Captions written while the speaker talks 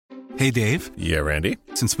Hey, Dave. Yeah, Randy?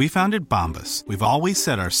 Since we founded Bombas, we've always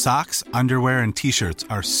said our socks, underwear, and T-shirts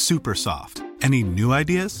are super soft. Any new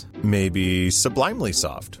ideas? Maybe sublimely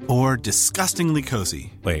soft. Or disgustingly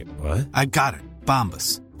cozy. Wait, what? I got it.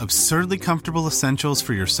 Bombas. Absurdly comfortable essentials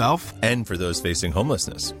for yourself and for those facing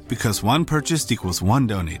homelessness. Because one purchased equals one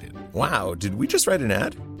donated. Wow, did we just write an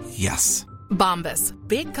ad? Yes. Bombas.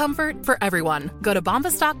 Big comfort for everyone. Go to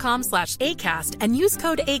bombas.com/ACAST and use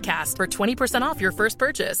code ACAST for 20% off your first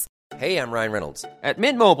purchase. Hey, I'm Ryan Reynolds. At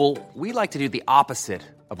Mint Mobile, we like to do the opposite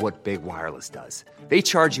of what Big Wireless does. They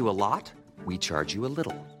charge you a lot, we charge you a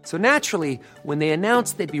little. So naturally, when they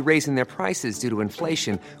announced they'd be raising their prices due to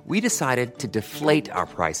inflation, we decided to deflate our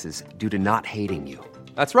prices due to not hating you.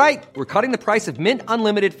 That's right. We're cutting the price of Mint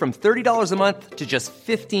Unlimited from $30 a month to just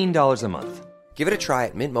 $15 a month. Give it a try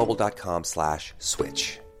at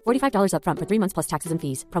mintmobile.com/switch. $45 up front for 3 months plus taxes and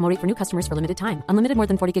fees. Promo rate for new customers for limited time. Unlimited more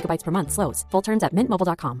than 40 gigabytes per month. Slows full terms at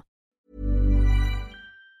mintmobile.com.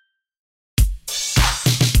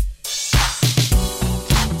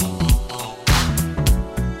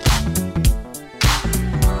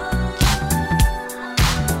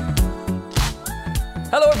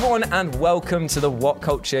 Hello everyone and welcome to the What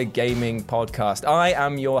Culture Gaming Podcast. I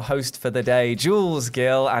am your host for the day, Jules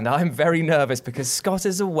Gill, and I'm very nervous because Scott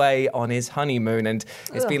is away on his honeymoon and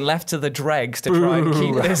it's been left to the dregs to try and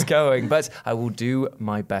keep this going. But I will do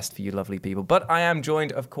my best for you lovely people. But I am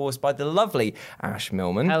joined, of course, by the lovely Ash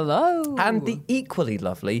Millman. Hello. And the equally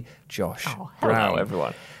lovely Josh Brown. Hello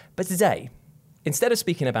everyone. But today, instead of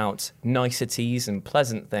speaking about niceties and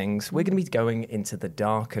pleasant things, we're going to be going into the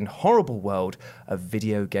dark and horrible world of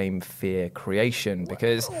video game fear creation,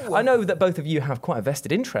 because I know that both of you have quite a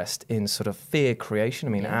vested interest in sort of fear creation.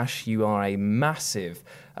 I mean, Ash, you are a massive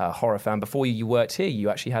horror fan. Before you worked here, you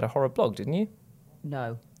actually had a horror blog, didn't you?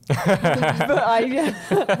 No. She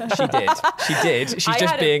did. She's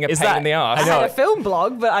just being a pain in the arse. I had a film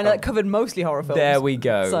blog, but I know it covered mostly horror films. There we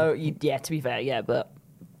go. So, yeah, to be fair, yeah, but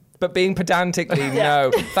being pedantically,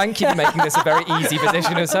 no. Thank you for making this a very easy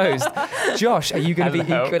position as host. Josh, are you going to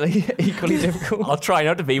be equally difficult? I'll try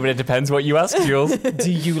not to be, but it depends what you ask, Jules.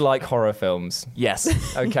 Do you like horror films? Yes.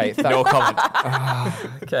 Okay. No comment.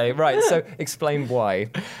 Okay, right. So explain why.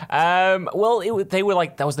 They were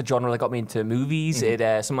like, that was the genre that got me into movies.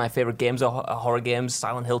 Some of my favorite games are horror games.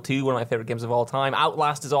 Silent Hill 2, one of my favorite games of all time.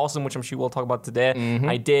 Outlast is awesome, which I'm sure we'll talk about today.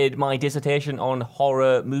 I did my dissertation on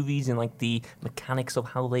horror movies and like the mechanics of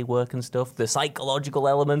how they work and stuff, the psychological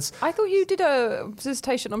elements. I thought you did a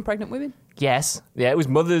dissertation on pregnant women. Yes. Yeah, it was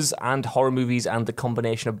mothers and horror movies and the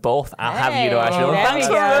combination of both. I'll have you know, actually. There Thanks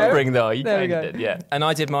we for go. remembering, though. You There we kind go. of did, yeah. And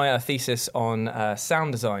I did my thesis on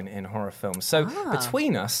sound design in horror films. So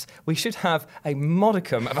between us, we should have a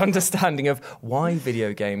modicum of understanding of why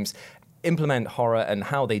video games implement horror and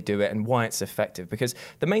how they do it and why it's effective. Because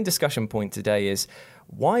the main discussion point today is,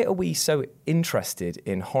 why are we so interested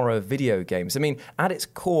in horror video games? I mean, at its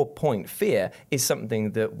core point, fear is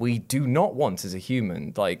something that we do not want as a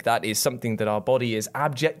human. Like, that is something that our body is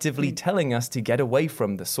objectively telling us to get away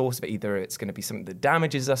from the source of it. Either it's going to be something that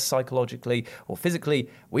damages us psychologically or physically.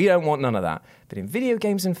 We don't want none of that. But in video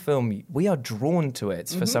games and film, we are drawn to it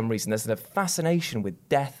for some reason. There's a fascination with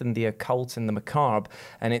death and the occult and the macabre,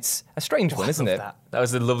 and it's a strange one, isn't it? That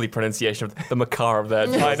was a lovely pronunciation of the macabre there.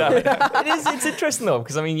 I know. It's interesting, though,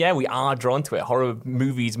 because, I mean, yeah, we are drawn to it. Horror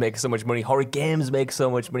movies make so much money. Horror games make so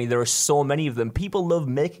much money. There are so many of them. People love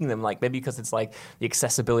making them, like, maybe because it's, like, the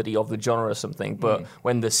accessibility of the genre or something. But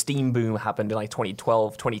when the Steam boom happened in, like,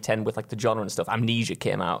 2012, 2010 with, like, the genre and stuff, Amnesia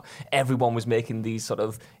came out. Everyone was making these sort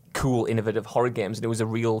of cool, innovative horror games, and it was a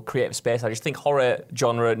real creative space. I just think horror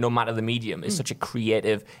genre, no matter the medium, is such a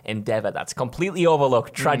creative endeavor that's completely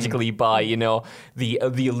overlooked, tragically, by, you know, the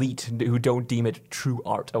elite who don't deem it true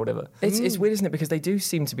art or whatever. It's weird, isn't it? Because they do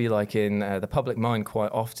seem to be like in the public mind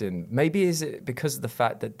quite often. Maybe is it because of the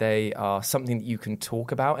fact that they are something that you can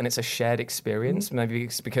talk about and it's a shared experience? Maybe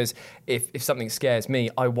it's because if something scares me,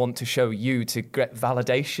 I want to show you to get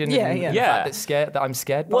validation. The fact that I'm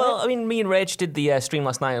scared by Well, it. I mean, me and Rach did the stream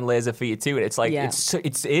last night on Laser for you too, and it's like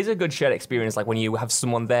it is a good shared experience. Like when you have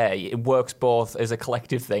someone there, it works both as a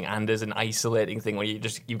collective thing and as an isolating thing. When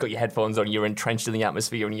you've got your headphones on, you're entrenched in the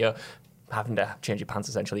atmosphere, and you're having to change your pants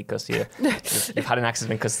essentially because you've had an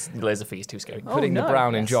accident because Laser Fee is too scary. Putting the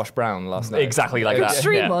Brown in Josh Brown last night. Exactly like that.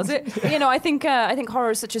 Extreme, was it? You know, I think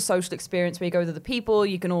horror is such a social experience where you go with other people,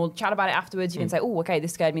 you can all chat about it afterwards, you can say, oh, okay,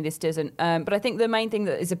 this scared me, this doesn't. But I think the main thing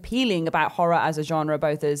that is appealing about horror as a genre,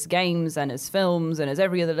 both as games and as films and as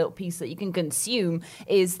every other little piece that you can consume,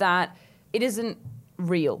 is that it isn't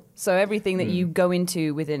real. So everything that you go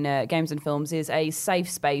into within games and films is a safe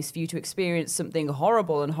space for you to experience something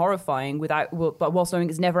horrible and horrifying but whilst knowing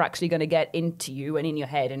it's never actually going to get into you and in your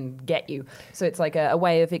head and get you. So it's like a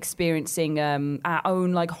way of experiencing our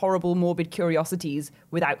own like horrible, morbid curiosities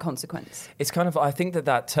without consequence. It's kind of, I think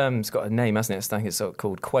that term's got a name, hasn't it? I think it's sort of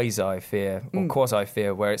called quasi-fear or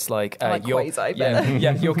quasi-fear, where it's like,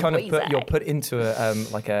 you're kind of you're put into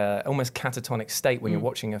a almost catatonic state when you're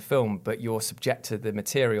watching a film, but you're subject to the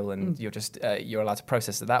material and you're allowed to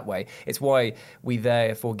process it that way. It's why we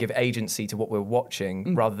therefore give agency to what we're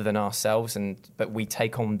watching rather than ourselves, but we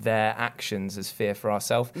take on their actions as fear for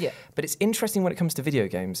ourselves. Yeah. But it's interesting when it comes to video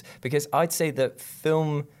games, because I'd say that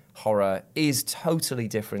film horror is totally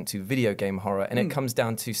different to video game horror, and it comes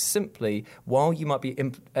down to simply, while you might be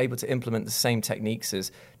able to implement the same techniques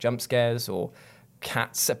as jump scares or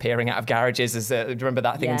cats appearing out of garages, do you remember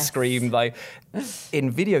that thing in Scream? Like,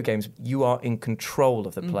 in video games, you are in control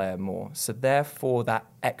of the player more. So therefore, that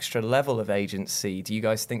extra level of agency, do you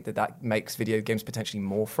guys think that makes video games potentially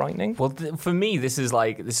more frightening? Well, for me, this is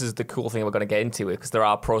the cool thing we're going to get into it, because there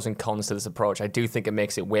are pros and cons to this approach. I do think it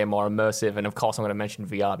makes it way more immersive, and of course I'm going to mention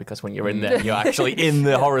VR, because when you're in there, you're actually in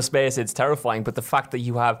the horror space. It's terrifying, but the fact that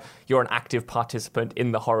you're an active participant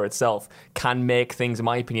in the horror itself can make things, in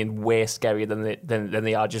my opinion, way scarier than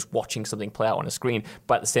they are just watching something play out on a screen.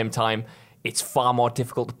 But at the same time, it's far more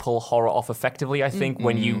difficult to pull horror off effectively, I think,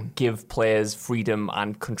 when you give players freedom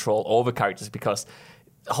and control over characters, because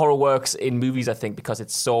horror works in movies, I think, because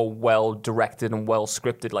it's so well directed and well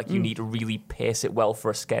scripted. Like, you need to really pace it well for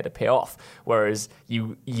a scare to pay off. Whereas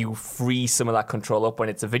you free some of that control up when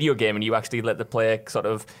it's a video game, and you actually let the player sort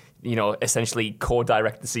of, essentially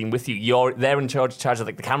co-direct the scene with you. They're in charge of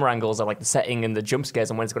like the camera angles, or like the setting and the jump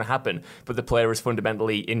scares and when it's going to happen. But the player is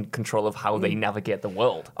fundamentally in control of how they navigate the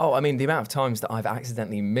world. Oh, I mean, the amount of times that I've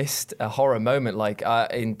accidentally missed a horror moment, like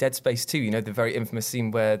in Dead Space 2, the very infamous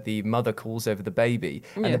scene where the mother calls over the baby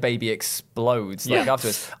and the baby explodes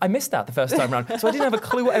afterwards. I missed that the first time around, so I didn't have a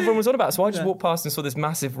clue what everyone was on about. So I just walked past and saw this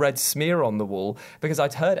massive red smear on the wall because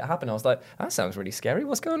I'd heard it happen. I was like, that sounds really scary.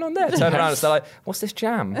 What's going on there? Turn around and they're like, what's this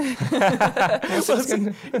jam? It's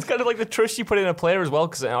kind of like the trust you put in a player as well,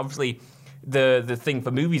 because obviously the thing for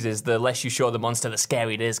movies is the less you show the monster, the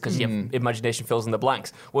scarier it is, because your imagination fills in the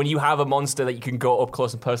blanks. When you have a monster that you can go up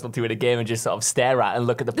close and personal to in a game and just sort of stare at and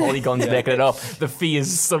look at the polygons making it up, the fear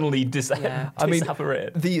is suddenly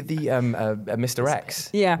disapparated. The Mr. X.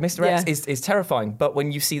 Mr. X is terrifying, but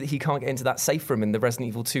when you see that he can't get into that safe room in the Resident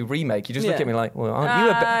Evil 2 remake, you just look at me like, well,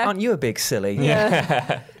 aren't you a big silly?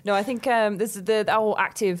 No, I think this is the whole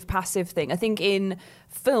active passive thing. I think in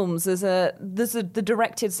films there's the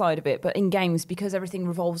directed side of it, but in games, because everything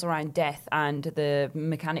revolves around death and the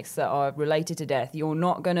mechanics that are related to death, you're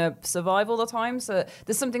not going to survive all the time. So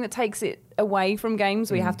there's something that takes it away from games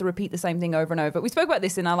where you have to repeat the same thing over and over. We spoke about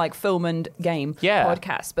this in our film and game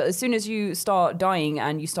podcast, but as soon as you start dying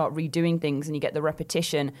and you start redoing things and you get the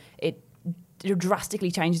repetition, it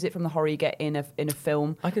drastically changes it from the horror you get in a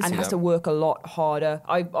film, and it has to work a lot harder.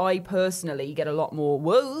 I personally get a lot more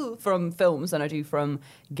whoa from films than I do from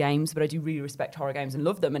games, but I do really respect horror games and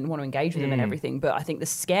love them and want to engage with them and everything. But I think the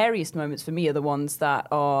scariest moments for me are the ones that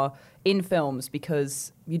are in films,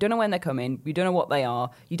 because you don't know when they're coming, you don't know what they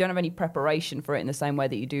are, you don't have any preparation for it in the same way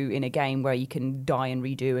that you do in a game where you can die and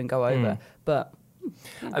redo and go over. But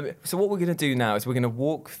so what we're going to do now is we're going to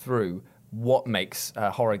walk through what makes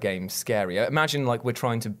horror games scary. Imagine we're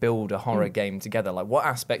trying to build a horror game together. Like, what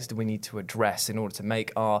aspects do we need to address in order to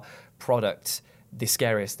make our product the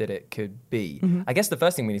scariest that it could be? I guess the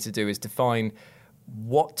first thing we need to do is define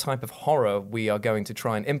what type of horror we are going to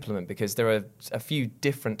try and implement, because there are a few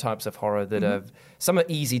different types of horror that are, some are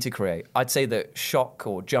easy to create. I'd say that shock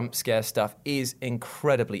or jump scare stuff is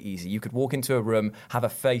incredibly easy. You could walk into a room, have a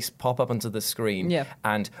face pop up onto the screen,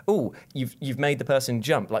 and you've made the person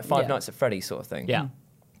jump, like Five Nights at Freddy's sort of thing.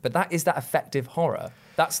 But that is that effective horror.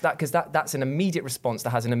 That's because that's an immediate response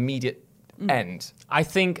that has an immediate end. I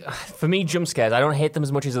think, for me, jump scares, I don't hate them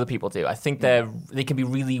as much as other people do. I think they can be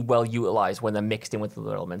really well utilized when they're mixed in with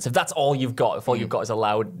other elements. If that's all you've got, if all you've got is a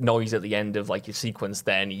loud noise at the end of your sequence,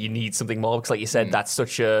 then you need something more, because like you said, that's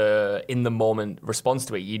such a in the moment response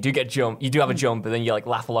to it. You do have a jump, and then you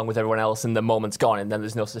laugh along with everyone else, and the moment's gone, and then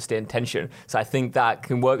there's no sustained tension. So I think that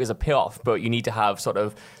can work as a payoff, but you need to have sort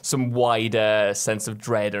of some wider sense of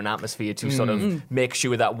dread and atmosphere to sort of make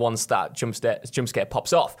sure that once that jump scare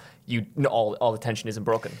pops off, not all the tension isn't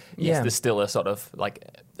broken. Yes, there's still a sort of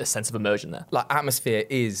a sense of immersion there. Like atmosphere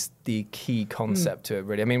is the key concept to it,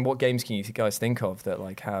 really. I mean, what games can you guys think of that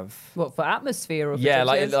like have? What, for atmosphere? Or for Yeah,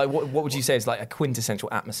 judges? like what would you say is like a quintessential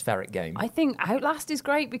atmospheric game? I think Outlast is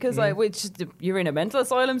great because you're in a mental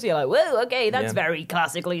asylum, so you're like, whoa, okay, that's very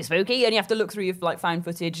classically spooky, and you have to look through your like found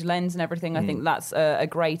footage lens and everything. I think that's a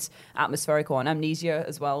great atmospheric one. Amnesia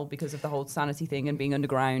as well, because of the whole sanity thing and being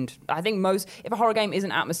underground. I think if a horror game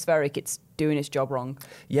isn't atmospheric, it's doing its job wrong.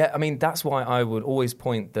 Yeah, I mean, that's why I would always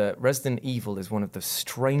point that Resident Evil is one of the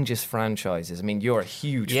strangest franchises. I mean, you're a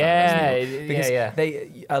huge fan of Resident Evil.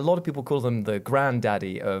 Because a lot of people call them the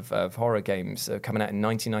granddaddy of horror games, coming out in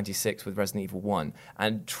 1996 with Resident Evil 1.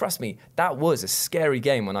 And trust me, that was a scary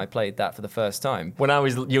game when I played that for the first time. When I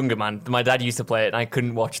was younger, man, my dad used to play it and I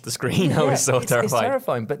couldn't watch the screen. I was so terrified. It's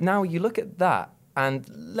terrifying. But now you look at that, and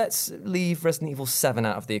let's leave Resident Evil 7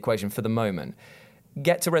 out of the equation for the moment.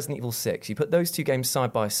 Get to Resident Evil 6, you put those two games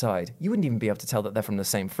side by side, you wouldn't even be able to tell that they're from the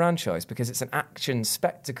same franchise because it's an action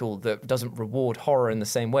spectacle that doesn't reward horror in the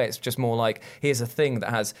same way. It's just more like, here's a thing that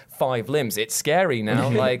has 5 limbs. It's scary now.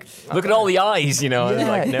 Like, look at all the eyes, you know. Yeah.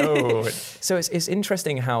 Like, no. So it's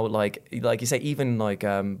interesting how, like you say, even like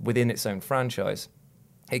within its own franchise,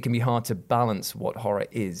 it can be hard to balance what horror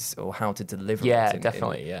is or how to deliver it. Yeah,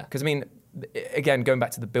 definitely, yeah. Because, I mean, again, going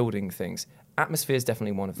back to the building things, atmosphere is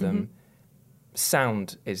definitely one of them.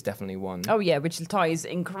 Sound is definitely one. Oh yeah, which ties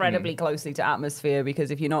incredibly closely to atmosphere, because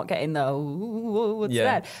if you're not getting the what's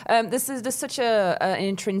that? There's such an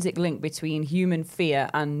intrinsic link between human fear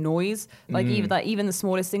and noise. Like even the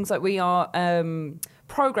smallest things. Like we are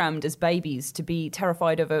programmed as babies to be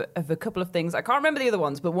terrified of a couple of things. I can't remember the other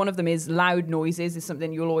ones, but one of them is loud noises is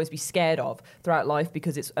something you'll always be scared of throughout life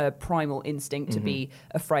because it's a primal instinct to be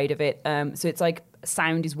afraid of it. So it's like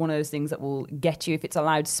sound is one of those things that will get you if it's a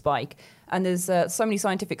loud spike. And there's so many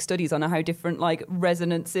scientific studies on how different like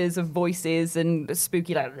resonances of voices and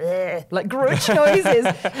spooky like grunge noises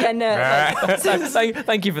and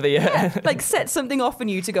thank you for the like set something off in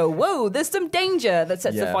you to go, whoa, there's some danger, that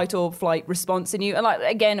sets the fight or flight response in you. And like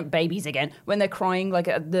again, babies again, when they're crying, like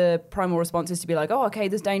the primal response is to be like, oh, okay,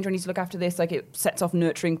 there's danger, I need to look after this. Like it sets off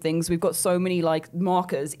nurturing things. We've got so many like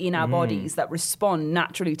markers in our bodies that respond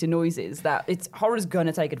naturally to noises that horror's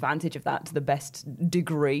gonna take advantage of that to the best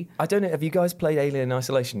degree. I don't know. Have you guys played Alien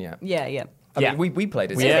Isolation yet? Yeah. I mean, we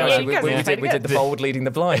played it. We did the bold leading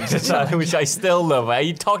the blind, which I still love.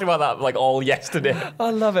 You talked about that like all yesterday.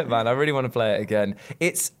 I love it, man. I really want to play it again.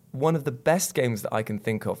 It's one of the best games that I can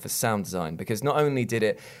think of for sound design, because not only did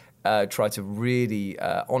it try to really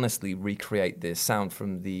honestly recreate the sound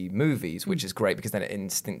from the movies, which is great because then it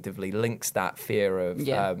instinctively links that fear of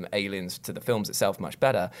aliens to the films itself much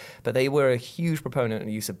better. But they were a huge proponent of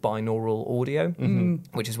the use of binaural audio,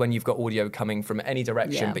 which is when you've got audio coming from any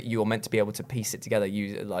direction, but you're meant to be able to piece it together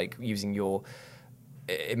using your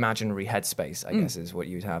imaginary headspace, I guess is what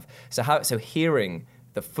you'd have. So hearing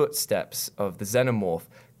the footsteps of the xenomorph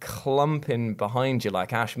clumping behind you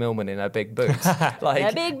like Ash Millman in her big boots.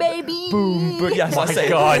 Like a big baby. Boom, boom. Yes, oh my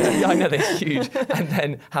God. I know, they're huge. And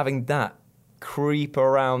then having that creep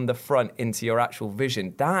around the front into your actual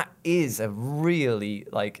vision, that is a really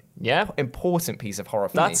important piece of horror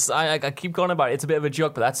for me. I keep going about it. It's a bit of a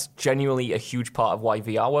joke, but that's genuinely a huge part of why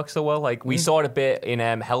VR works so well. Like we saw it a bit in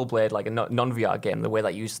Hellblade, like a non-VR game, the way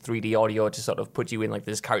that used 3D audio to sort of put you in like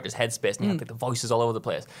this character's headspace, and you have like the voices all over the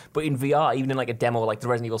place. But in VR, even in like a demo, like the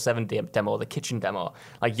Resident Evil 7 demo, or the kitchen demo,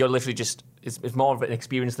 like you're literally just it's more of an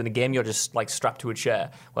experience than a game. You're just like strapped to a chair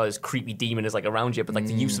while this creepy demon is like around you. But like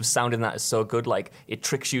the use of sound in that is so good. Like it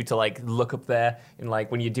tricks you to like look up there, and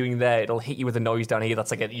like when you're doing there, it'll hit you with a noise down here.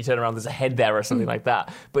 That's like you turn around, there's a head there or something like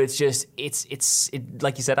that. But it's just it's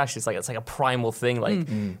like you said, Ash. It's like a primal thing. Like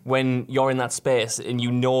when you're in that space and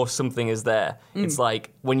you know something is there. It's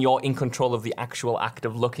like when you're in control of the actual act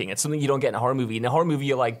of looking. It's something you don't get in a horror movie. In a horror movie,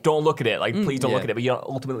 you're like, don't look at it. Like please don't look at it. But you're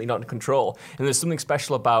ultimately not in control. And there's something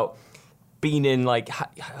special about being in like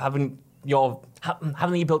having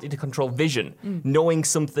the ability to control vision, knowing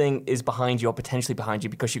something is behind you or potentially behind you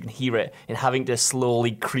because you can hear it, and having to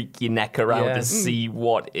slowly creak your neck around to see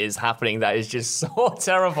what is happening. That is just so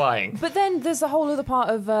terrifying. But then there's a whole other part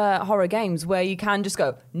of horror games where you can just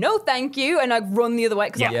go, no thank you, and like run the other way.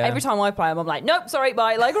 Because every time I play them, I'm like, nope, sorry,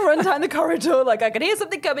 bye. Like run down the corridor. Like I can hear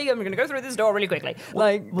something coming. I'm going to go through this door really quickly.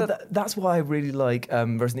 That's why I really like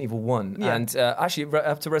Resident Evil 1 and actually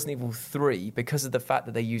up to Resident Evil 3, because of the fact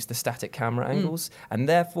that they use the static camera angle. angles, and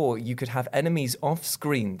therefore you could have enemies off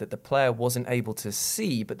screen that the player wasn't able to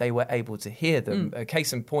see, but they were able to hear them.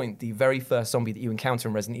 Case in point, the very first zombie that you encounter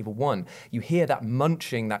in Resident Evil 1, you hear that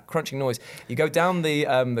munching, that crunching noise. You go down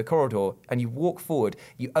the corridor and you walk forward.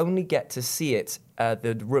 You only get to see it,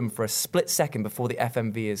 the room, for a split second before the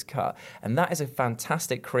FMV is cut, and that is a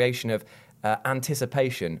fantastic creation of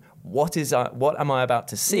anticipation. What am I about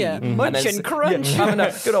to see? Munch and crunch. Having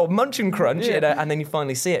a good old munch and crunch, and then you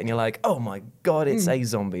finally see it, and you're like, "Oh my god, it's a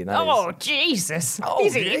zombie!" Jesus!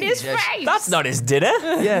 He's eating his face. That's not his dinner.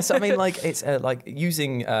 Yeah, so I mean, like, it's like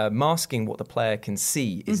using masking what the player can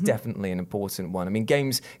see is definitely an important one. I mean,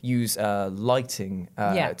 games use lighting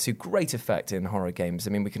to great effect in horror games. I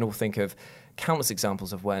mean, we can all think of countless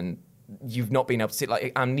examples of when you've not been able to see,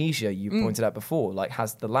 like Amnesia, you pointed out before, like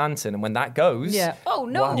has the lantern, and when that goes, oh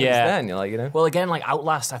no, what happens then? You're like, you know. Well, again, like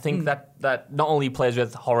Outlast, I think that not only plays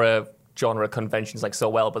with horror genre conventions like so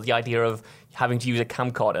well, but the idea of having to use a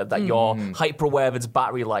camcorder that you're hyper aware of its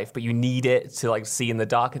battery life, but you need it to like see in the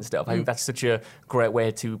dark and stuff. I think that's such a great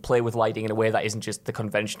way to play with lighting in a way that isn't just the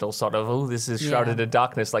conventional sort of, oh, this is shrouded in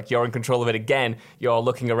darkness. Like, you're in control of it again. You're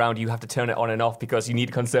looking around. You have to turn it on and off because you need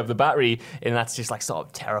to conserve the battery, and that's just like sort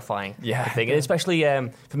of terrifying. I think, and especially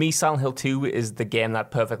for me, Silent Hill 2 is the game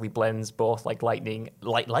that perfectly blends both like lightning.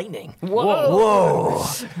 Whoa!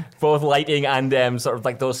 Both lighting and sort of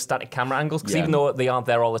like those static camera angles. Because even though they aren't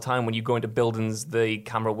there all the time, when you go into buildings, the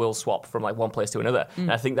camera will swap from like one place to another.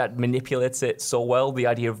 And I think that manipulates it so well, the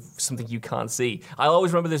idea of something you can't see. I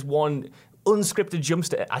always remember this one unscripted jump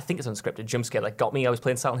scare. I think it's unscripted jump scare that got me. I was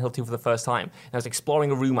playing Silent Hill 2 for the first time, and I was exploring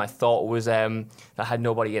a room I thought was that had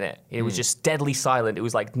nobody in it. It was just deadly silent. It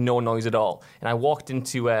was like no noise at all. And I walked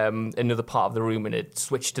into another part of the room, and it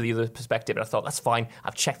switched to the other perspective. And I thought, that's fine.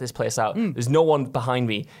 I've checked this place out. There's no one behind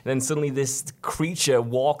me. And then suddenly this creature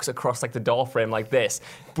walks across like the door frame like this,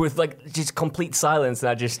 with like just complete silence. And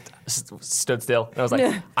I just stood still. And I was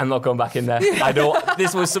like, I'm not going back in there. I don't.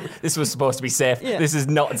 This was supposed to be safe. This is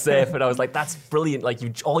not safe. And I was like, that's brilliant. Like,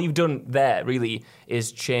 all you've done there really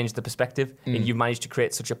is change the perspective, and you've managed to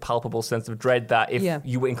create such a palpable sense of dread that if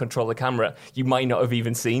you were in control of the camera, you might not have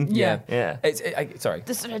even seen. Sorry.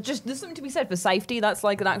 There's something to be said for safety. That's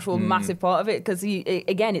like an actual massive part of it, because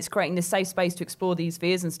again, it's creating this safe space to explore these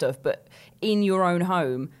fears and stuff, but in your own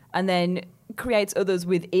home, and then creates others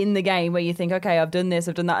within the game where you think, okay, I've done this,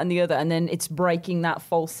 I've done that and the other, and then it's breaking that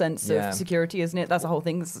false sense of security, isn't it? That's the whole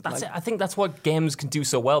thing. That's it. I think that's what games can do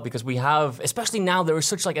so well, because we have, especially now, there is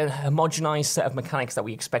such like a homogenized set of mechanics that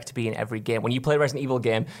we expect to be in every game. When you play a Resident Evil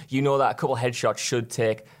game, you know that a couple headshots should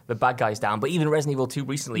take the bad guys down. But even Resident Evil 2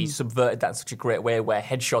 recently subverted that in such a great way, where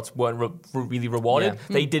headshots weren't really rewarded.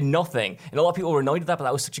 They did nothing. And a lot of people were annoyed at that, but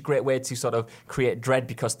that was such a great way to sort of create dread,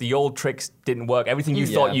 because the old tricks didn't work. Everything you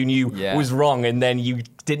thought you knew was wrong, and then you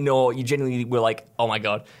didn't know, you genuinely were like, oh my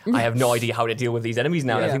god, I have no idea how to deal with these enemies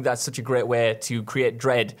now. And I think that's such a great way to create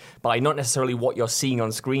dread by not necessarily what you're seeing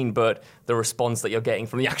on screen, but the response that you're getting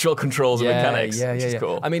from the actual controls and mechanics, which is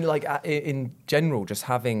cool. I mean, like, in general, just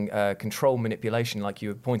having control manipulation, like you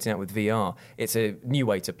were pointing out with VR, it's a new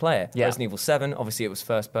way to play it. Resident Evil 7, obviously it was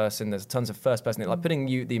first person, there's tons of first person, like putting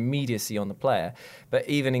the immediacy on the player. But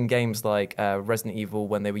even in games like Resident Evil,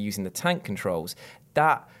 when they were using the tank controls,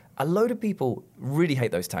 a load of people really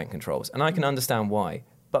hate those tank controls, and I can understand why.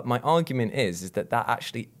 But my argument is that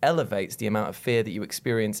actually elevates the amount of fear that you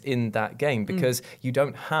experience in that game, because you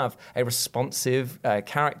don't have a responsive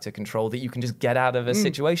character control that you can just get out of a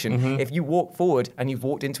situation. If you walk forward and you've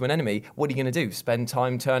walked into an enemy, what are you going to do? Spend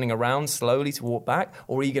time turning around slowly to walk back?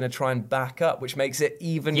 Or are you going to try and back up, which makes it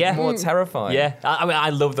even more terrifying? I mean,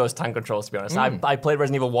 I love those tank controls, to be honest. I played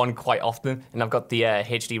Resident Evil 1 quite often, and I've got the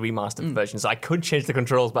HD remastered version, so I could change the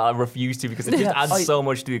controls, but I refuse to, because it just adds so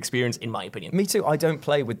much to the experience, in my opinion. Me too. I don't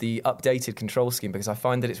play with the updated control scheme, because I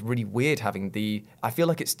find that it's really weird having I feel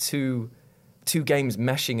like it's two games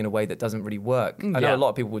meshing in a way that doesn't really work. I know a lot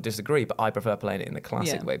of people would disagree, but I prefer playing it in the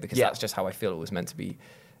classic way, because that's just how I feel it was meant to be.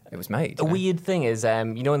 It was made. A weird thing is,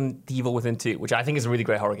 you know, in The Evil Within 2, which I think is a really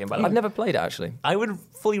great horror game, by the way. I've never played it, actually. I would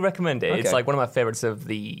fully recommend it. Okay. It's like one of my favorites of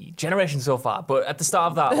the generation so far. But at the start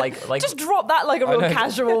of that, like just drop that like a real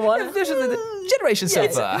casual one. Generation so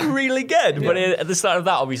far. It's really good. But at the start of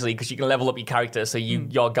that, obviously, because you can level up your character, so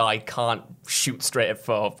your guy can't shoot straight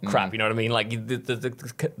for crap. You know what I mean? Like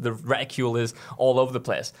the reticule is all over the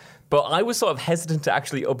place. But I was sort of hesitant to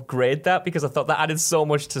actually upgrade that, because I thought that added so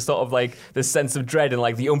much to sort of like the sense of dread and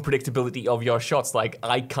like the unpredictability of your shots. Like,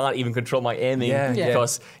 I can't even control my aiming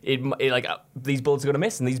because it like these bullets are going to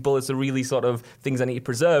miss, and these bullets are really sort of things I need to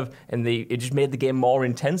preserve, and it just made the game more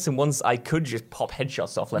intense. And once I could just pop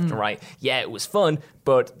headshots off left and right, yeah, it was fun,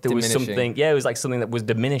 but there was something, it was like something that was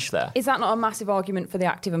diminished there. Is that not a massive argument for the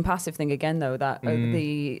active and passive thing again, though, that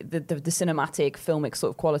the cinematic, filmic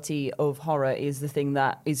sort of quality of horror is the thing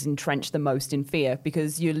that is entrenched the most in fear,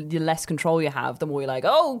 because the less control you have, the more you're like,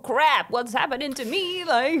 oh crap, what's happening to me?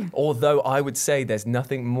 Like, although I would say there's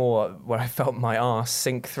nothing more where I felt my arse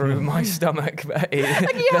sink through my stomach. Like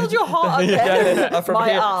you held your heart up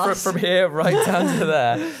there. From here right down to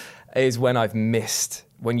there is when I've missed.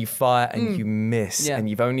 When you fire and you miss, and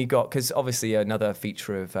you've only got, because obviously another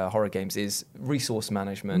feature of horror games is resource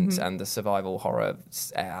management and the survival horror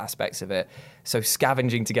aspects of it. So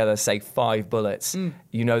scavenging together, say 5 bullets,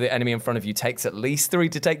 you know the enemy in front of you takes at least 3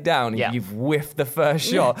 to take down, and you've whiffed the first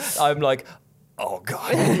shot. I'm like, oh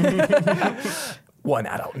God. One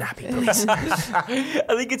adult nappy, please.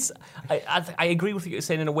 I think it's... I agree with what you're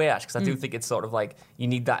saying in a way, Ash, because I do think it's sort of like you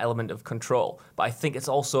need that element of control. But I think it's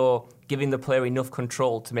also giving the player enough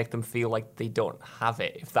control to make them feel like they don't have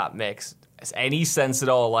it, if that makes any sense at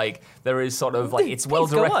all. Like, there is sort of like, it's well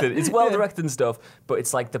directed. It's well directed and stuff, but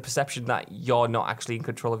it's like the perception that you're not actually in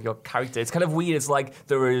control of your character. It's kind of weird. It's like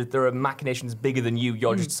there are machinations bigger than you.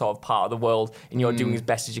 You're just sort of part of the world, and you're doing as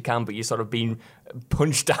best as you can, but you're sort of being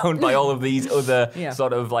punched down by all of these other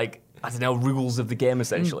sort of like, I don't know, rules of the game,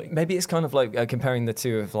 essentially. Maybe it's kind of like comparing the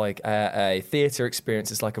two of like a theatre experience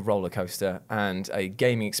is like a roller coaster and a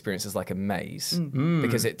gaming experience is like a maze.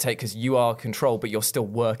 Because you are controlled, but you're still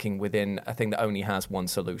working within a thing that only has one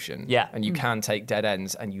solution. Yeah. And you can take dead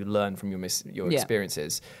ends and you learn from your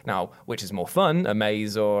experiences. Now, which is more fun, a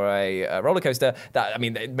maze or a roller coaster? That, I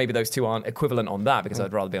mean, maybe those two aren't equivalent on that, because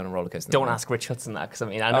I'd rather be on a roller coaster. Don't ask Rich Hudson that, because I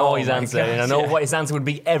mean, I know his answer, and I know what his answer would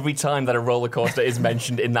be every time that a roller coaster is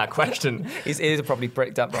mentioned in that question. His ears are probably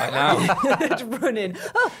pricked up right now. just running.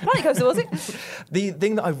 Oh, roller coaster, was it? The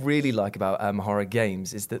thing that I really like about horror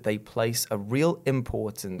games is that they place a real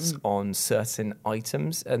importance on certain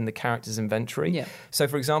items and the character's inventory. Yeah. So,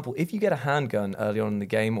 for example, if you get a handgun early on in the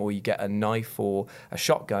game, or you get a knife or a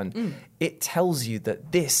shotgun, it tells you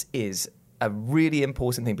that this is a really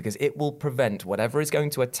important thing, because it will prevent whatever is going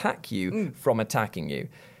to attack you from attacking you.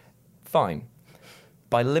 Fine.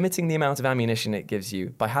 By limiting the amount of ammunition it gives you,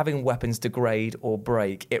 by having weapons degrade or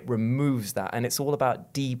break, it removes that, and it's all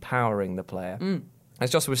about depowering the player. As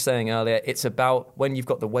Josh was saying earlier, it's about when you've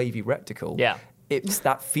got the wavy reticle. Yeah. It's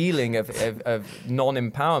that feeling of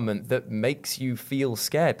non-empowerment that makes you feel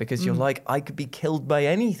scared, because you're like, I could be killed by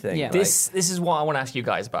anything. Yeah. Like, This is what I want to ask you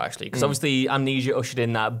guys about, actually, because obviously Amnesia ushered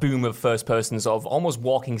in that boom of first-person sort of almost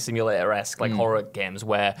walking simulator-esque like horror games,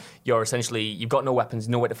 where you're essentially, you've got no weapons,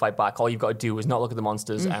 nowhere to fight back. All you've got to do is not look at the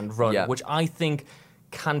monsters and run, which I think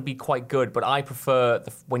can be quite good, but I prefer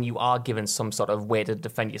when you are given some sort of way to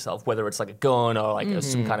defend yourself, whether it's like a gun or like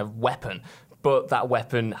some kind of weapon. But that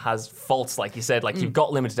weapon has faults, like you said. Like, you've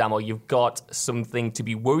got limited ammo, you've got something to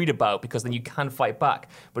be worried about, because then you can fight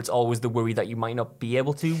back. But it's always the worry that you might not be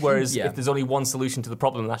able to. Whereas if there's only one solution to the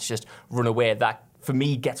problem, that's just run away. That, for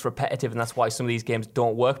me, gets repetitive, and that's why some of these games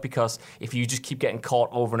don't work, because if you just keep getting caught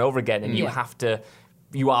over and over again, and you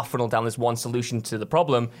are funneled down this one solution to the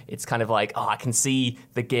problem, it's kind of like, I can see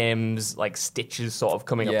the game's like stitches sort of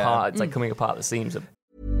coming apart. It's like coming apart at the seams.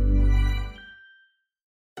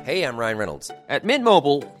 Hey, I'm Ryan Reynolds. At Mint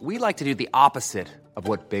Mobile, we like to do the opposite of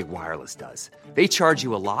what Big Wireless does. They charge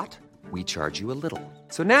you a lot, we charge you a little.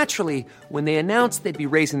 So naturally, when they announced they'd be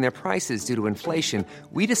raising their prices due to inflation,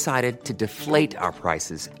 we decided to deflate our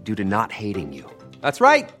prices due to not hating you. That's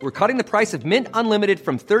right. We're cutting the price of Mint Unlimited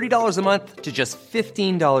from $30 a month to just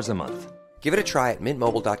 $15 a month. Give it a try at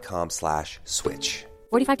mintmobile.com/switch.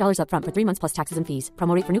 $45 up front for 3 months plus taxes and fees.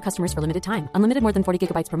 Promo rate for new customers for limited time. Unlimited more than 40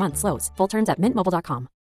 gigabytes per month. Slows full terms at mintmobile.com.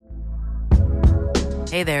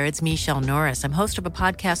 Hey there, it's Michelle Norris. I'm host of a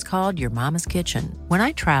podcast called Your Mama's Kitchen. When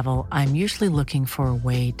I travel, I'm usually looking for a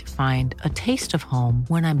way to find a taste of home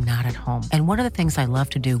when I'm not at home. And one of the things I love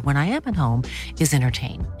to do when I am at home is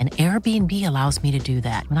entertain. And Airbnb allows me to do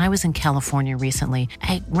that. When I was in California recently,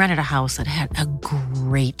 I rented a house that had a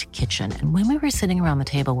great kitchen. And when we were sitting around the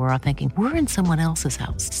table, we're all thinking, we're in someone else's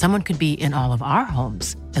house. Someone could be in all of our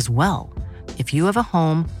homes as well. If you have a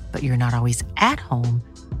home, but you're not always at home,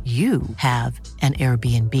 you have an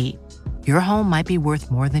Airbnb. Your home might be worth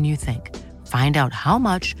more than you think. Find out how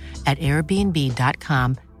much at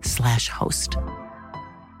airbnb.com/host.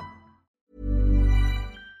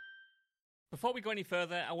 Before we go any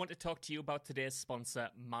further, I want to talk to you about today's sponsor,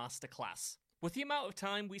 Masterclass. With the amount of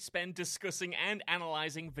time we spend discussing and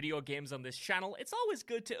analysing video games on this channel, it's always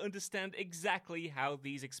good to understand exactly how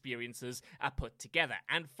these experiences are put together.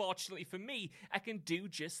 And fortunately for me, I can do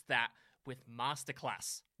just that with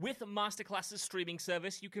Masterclass. With Masterclass's streaming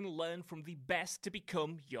service, you can learn from the best to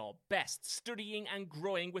become your best, studying and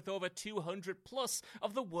growing with over 200 plus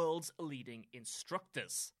of the world's leading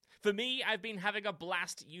instructors. For me, I've been having a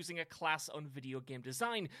blast using a class on video game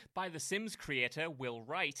design by The Sims creator Will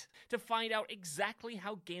Wright to find out exactly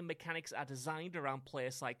how game mechanics are designed around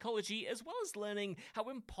player psychology, as well as learning how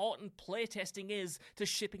important playtesting is to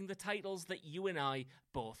shipping the titles that you and I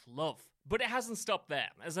both love. But it hasn't stopped there,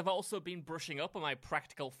 as I've also been brushing up on my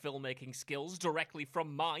practical filmmaking skills directly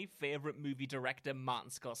from my favourite movie director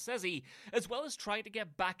Martin Scorsese, as well as trying to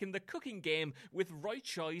get back in the cooking game with Roy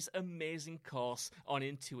Choi's amazing course on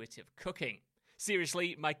intuitive cooking.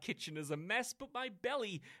 Seriously, my kitchen is a mess, but my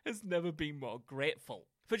belly has never been more grateful.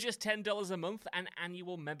 For just $10 a month, an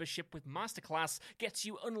annual membership with Masterclass gets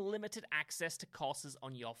you unlimited access to courses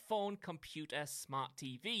on your phone, computer, smart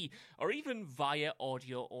TV, or even via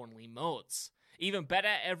audio-only modes. Even better,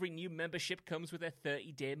 every new membership comes with a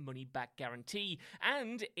 30-day money-back guarantee,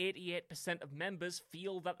 and 88% of members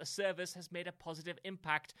feel that the service has made a positive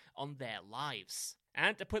impact on their lives.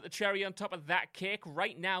 And to put the cherry on top of that cake,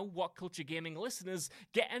 right now, What Culture Gaming listeners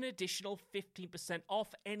get an additional 15%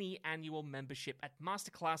 off any annual membership at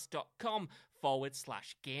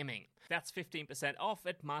masterclass.com/gaming. That's 15% off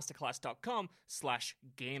at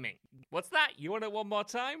masterclass.com/gaming. What's that? You want it one more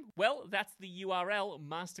time? Well, that's the URL,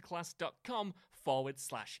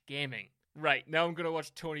 masterclass.com/gaming. Right, now I'm going to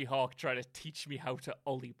watch Tony Hawk try to teach me how to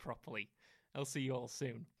ollie properly. I'll see you all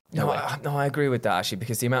soon. No, I agree with that, actually,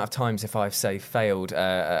 because the amount of times if I've, say, failed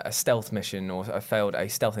a stealth mission or I failed a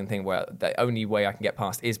stealthing thing where the only way I can get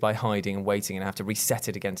past is by hiding and waiting and I have to reset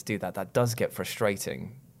it again to do that, that does get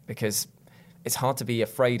frustrating because it's hard to be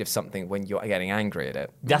afraid of something when you're getting angry at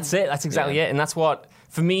it. That's it. That's exactly it. And that's what,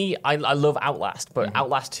 for me, I love Outlast. But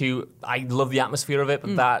Outlast 2, I love the atmosphere of it.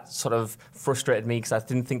 But that sort of frustrated me because I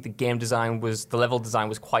didn't think the game design the level design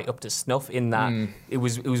was quite up to snuff in that it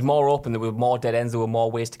was more open. There were more dead ends. There were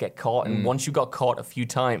more ways to get caught. And once you got caught a few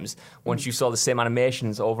times, once you saw the same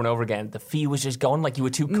animations over and over again, the feel was just gone. Like you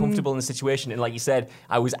were too comfortable in the situation. And like you said,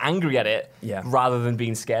 I was angry at it rather than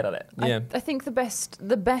being scared at it. I think the best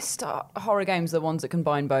horror games are the ones that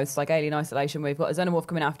combine both, like Alien Isolation, where you've got a xenomorph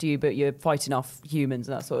coming after you, but you're fighting off humans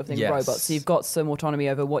and that sort of thing, robots. So you've got some autonomy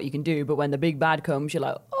over what you can do, but when the big bad comes, you're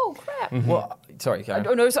like, oh crap. Well, sorry, Karen.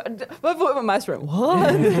 Oh no, my foot in my mouse went,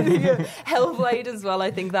 what? Hellblade as well.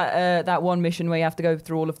 I think that one mission where you have to go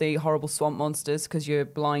through all of the horrible swamp monsters because you're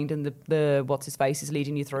blind and the what's his face is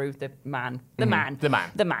leading you through. The man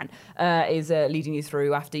is leading you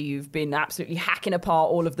through after you've been absolutely hacking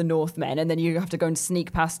apart all of the Northmen, and then you have to go and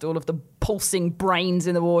sneak past all of the pulsing brains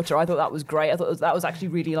in the water. I thought that was great. I thought that was actually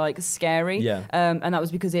really like scary. And that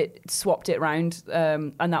was because it swapped it around,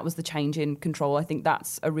 and that was the change in control. I think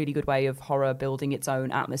that's a really good way of horror building its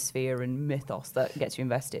own atmosphere and mythos that gets you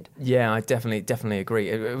invested. Yeah, I definitely agree.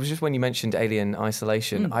 It was just when you mentioned Alien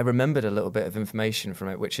Isolation, I remembered a little bit of information from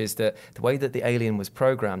it, which is that the way that the alien was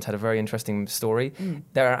programmed had a very interesting story.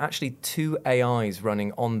 There are actually 2 AIs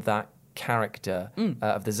running on that character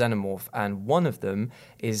of the xenomorph, and one of them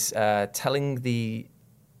is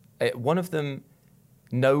one of them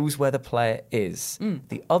knows where the player is.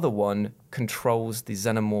 The other one controls the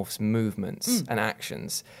xenomorph's movements and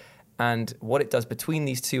actions. And what it does between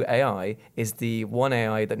these 2 AI is the one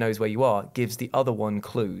AI that knows where you are gives the other one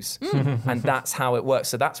clues. And that's how it works.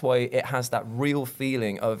 So that's why it has that real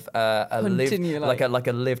feeling of a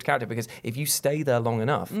lived character. Because if you stay there long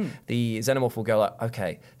enough, the xenomorph will go like,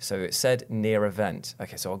 okay, so it said near a vent.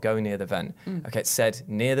 Okay, so I'll go near the vent. Okay, it said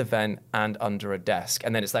near the vent and under a desk.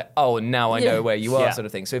 And then it's like, oh, now I know where you are, sort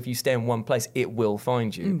of thing. So if you stay in one place, it will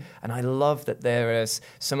find you. And I love that there is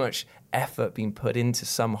so much effort being put into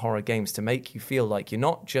some horror games to make you feel like you're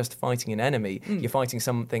not just fighting an enemy, you're fighting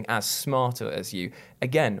something as smarter as you.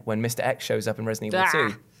 Again, when Mr. X shows up in Resident Evil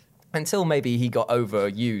 2, until maybe he got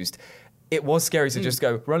overused, it was scary to just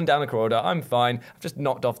go, run down the corridor, I'm fine, I've just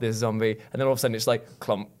knocked off this zombie, and then all of a sudden it's like,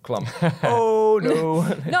 clump, clump. Oh, no.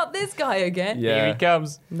 Not this guy again. Here he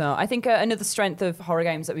comes. No, I think another strength of horror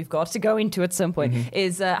games that we've got to go into at some point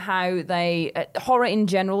is how they, horror in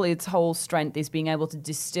general, its whole strength is being able to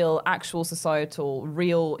distill actual societal,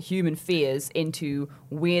 real human fears into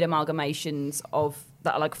weird amalgamations of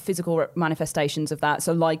that are like physical manifestations of that.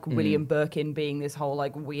 So like William Birkin being this whole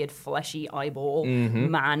like weird fleshy eyeball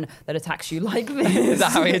man that attacks you like this. Is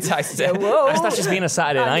that how he attacks it? Whoa. That's just being a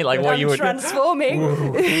Saturday night, like what you would transforming.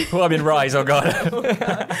 Well, I mean, Rise, oh god.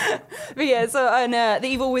 But yeah, so and The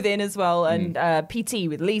Evil Within as well, and PT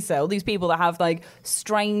with Lisa, all these people that have like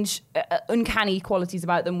strange, uncanny qualities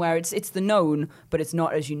about them, where it's the known, but it's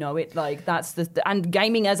not as you know it. Like that's and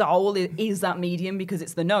gaming as a whole is that medium because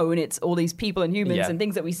it's the known. It's all these people and humans and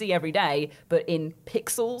things that we see every day, but in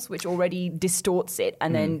pixels, which already distorts it.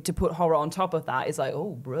 And then to put horror on top of that is like,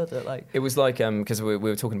 oh brother, like it was like because we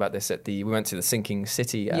were talking about this we went to the Sinking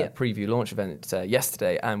City preview launch event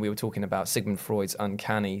yesterday, and we were talking about Sigmund Freud's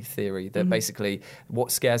uncanny theory that basically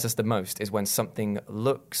what scares us the most is when something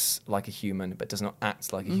looks like a human but does not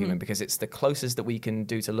act like a human, because it's the closest that we can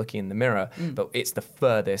do to looking in the mirror, but it's the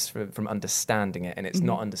furthest from understanding it, and it's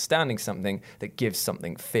not understanding something that gives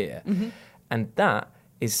something fear. And that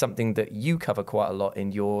is something that you cover quite a lot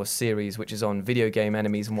in your series, which is on video game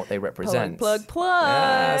enemies and what they represent. Plug.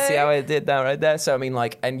 Yeah, see how I did that right there? So, I mean,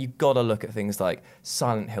 like, and you've got to look at things like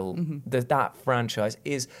Silent Hill. That franchise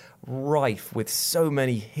is rife with so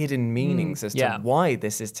many hidden meanings as to why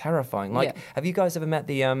this is terrifying. Like, have you guys ever met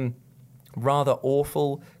the rather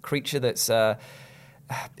awful creature that's...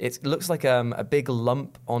 it looks like a big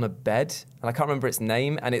lump on a bed, and I can't remember its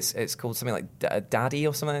name, and it's called something like Daddy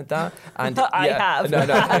or something like that. And I have. No,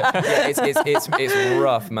 it's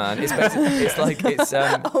rough, man. It's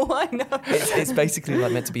I know. It's basically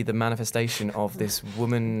like meant to be the manifestation of this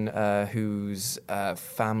woman whose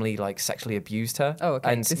family like sexually abused her. Oh,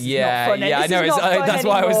 okay. And this is not fun. I know. That's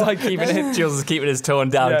why I was like keeping it. Jules is keeping his tone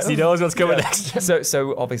down because he knows what's coming next.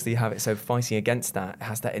 So obviously fighting against that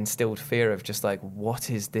has that instilled fear of just like, what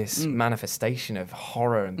is this manifestation of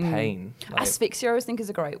horror and pain? Like, Asphyxia, I always think, is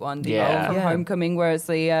a great one. From Homecoming, whereas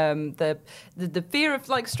the fear of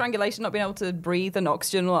like strangulation, not being able to breathe and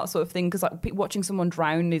oxygen, all that sort of thing, because like watching someone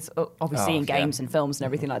drown is obviously in games and films and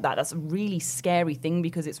everything like that. That's a really scary thing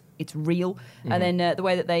because it's real. And then the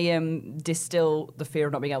way that they distill the fear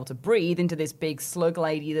of not being able to breathe into this big slug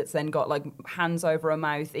lady that's then got like hands over her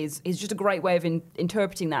mouth is just a great way of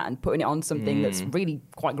interpreting that and putting it on something that's really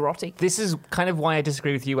quite grotty. This is kind of why I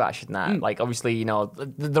disagree with you, Ash, in that. Like, obviously, you know,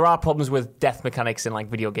 there are problems with death mechanics in like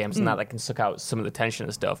video games and that can suck out some of the tension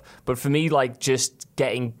and stuff. But for me, like, just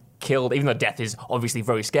getting killed, even though death is obviously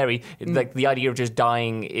very scary, like the idea of just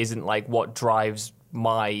dying isn't like what drives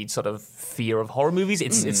my sort of fear of horror movies.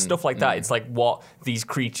 It's stuff like that. It's like what these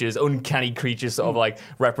creatures, uncanny creatures, sort of like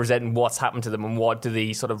represent and what's happened to them and what do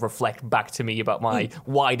they sort of reflect back to me about my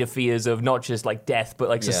wider fears of not just like death but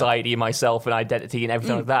like society and myself and identity and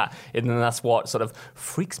everything like that. And then that's what sort of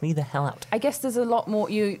freaks me the hell out. I guess there's a lot more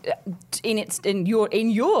I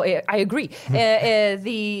agree.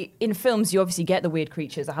 In films you obviously get the weird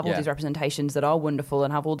creatures that have all these representations that are wonderful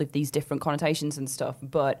and have all of these different connotations and stuff,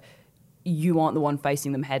 but you aren't the one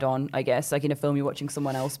facing them head on, I guess. Like in a film, you're watching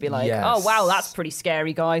someone else be like, oh, wow, that's pretty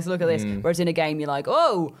scary, guys. Look at this. Whereas in a game, you're like,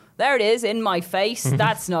 oh, there it is in my face.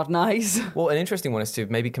 That's not nice. Well, an interesting one is to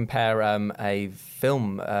maybe compare a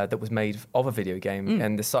film that was made of a video game.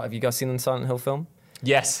 And have you guys seen the Silent Hill film?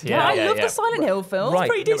 Yes. I love the Silent Hill film. Right. It's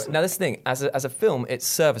pretty decent. Now, this thing, as a film, it's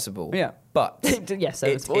serviceable. Yeah. But it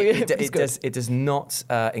does not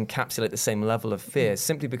encapsulate the same level of fear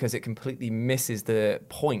simply because it completely misses the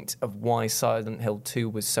point of why Silent Hill 2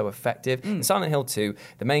 was so effective. In Silent Hill 2,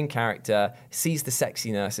 the main character sees the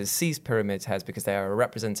sexy nurses, sees Pyramid Heads because they are a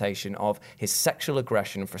representation of his sexual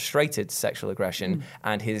aggression, frustrated sexual aggression,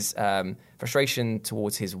 and his frustration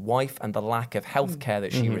towards his wife and the lack of health care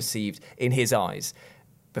that she received in his eyes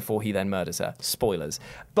before he then murders her. Spoilers.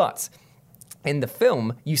 But in the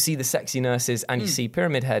film, you see the sexy nurses and you see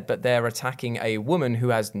Pyramid Head, but they're attacking a woman who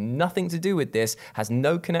has nothing to do with this, has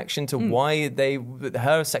no connection to why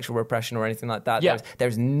her sexual repression or anything like that. Yeah.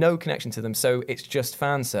 There's no connection to them, so it's just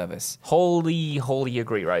fan service. Wholly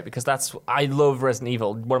agree, right? Because I love Resident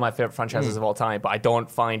Evil, one of my favorite franchises of all time, but I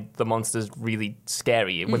don't find the monsters really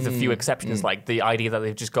scary, with a few exceptions, like the idea that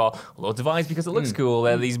they've just got loads of eyes because it looks cool.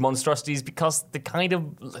 They're these monstrosities because they kind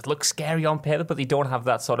of look scary on paper, but they don't have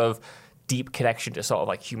that sort of deep connection to sort of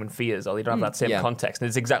like human fears, or they don't have that same context. And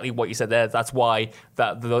it's exactly what you said there. That's why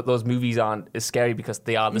those movies aren't as scary, because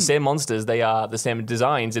they are the same monsters, they are the same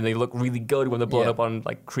designs, and they look really good when they're blown up on,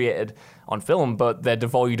 like, created on film, but they're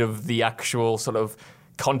devoid of the actual sort of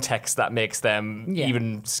context that makes them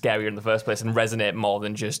even scarier in the first place and resonate more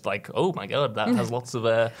than just like, oh my god, that has lots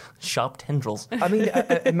of sharp tendrils. I mean,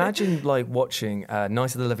 imagine like watching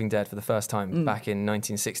Night of the Living Dead for the first time back in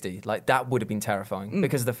 1960. Like, that would have been terrifying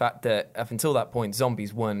because of the fact that up until that point,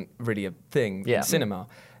 zombies weren't really a thing in cinema.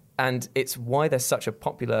 And it's why there's such a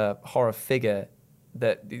popular horror figure,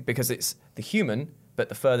 because it's the human, but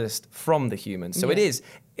the furthest from the human. So it is,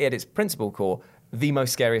 at its principal core, the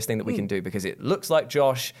most scariest thing that we can do, because it looks like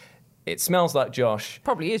Josh, it smells like Josh.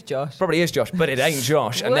 Probably is Josh, but it ain't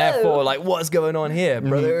Josh. And therefore, like, what's going on here,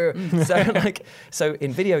 brother? So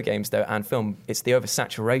in video games, though, and film, it's the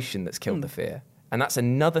oversaturation that's killed the fear. And that's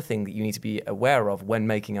another thing that you need to be aware of when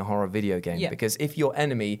making a horror video game. Yeah. Because if your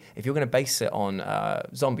enemy, if you're going to base it on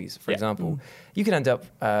zombies, for example, you could end up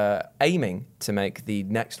aiming to make the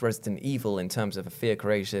next Resident Evil in terms of a fear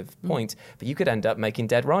creative point, but you could end up making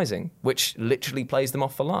Dead Rising, which literally plays them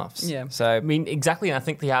off for laughs. Yeah. So I mean, exactly. And I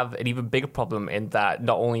think they have an even bigger problem in that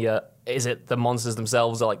not only is it the monsters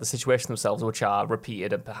themselves or like the situation themselves which are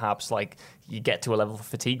repeated and perhaps like you get to a level of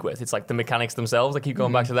fatigue with. It's like the mechanics themselves. I keep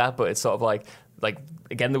going back to that, but it's sort of like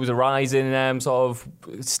again, there was a rise in sort of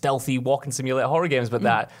stealthy walking simulator horror games, but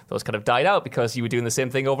those kind of died out because you were doing the same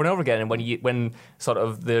thing over and over again. And when sort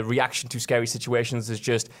of the reaction to scary situations is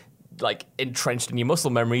just like entrenched in your muscle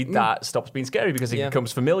memory, that stops being scary because it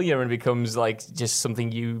becomes familiar and becomes like just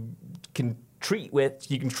something you can treat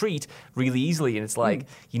really easily. And it's like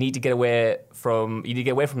you need to get away from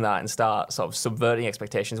that and start sort of subverting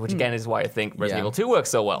expectations, which again is why I think Resident Evil 2 works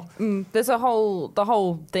so well. There's the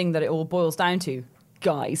whole thing that it all boils down to,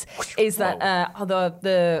 guys, is that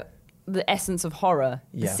the essence of horror,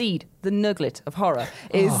 the seed, the nugget of horror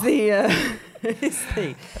is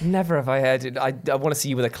Never have I heard it. I want to see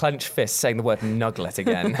you with a clenched fist saying the word nugget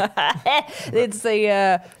again. It's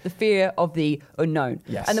the fear of the unknown.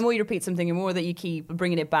 Yes. And the more you repeat something, the more that you keep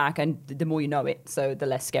bringing it back, and the more you know it, so the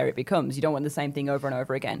less scary it becomes. You don't want the same thing over and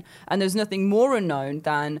over again. And there's nothing more unknown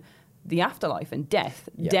than the afterlife and death.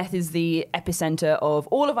 Death is the epicenter of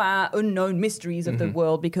all of our unknown mysteries of the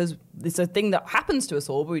world, because it's a thing that happens to us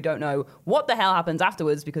all, but we don't know what the hell happens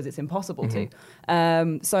afterwards because it's impossible to.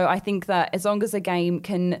 So I think that as long as a game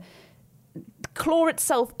can claw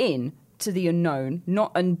itself in to the unknown,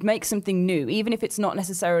 and make something new, even if it's not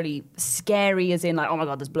necessarily scary as in like, oh my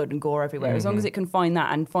god, there's blood and gore everywhere, as long as it can find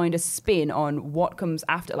that and find a spin on what comes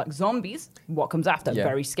after, like zombies, what comes after,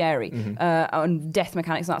 very scary, on death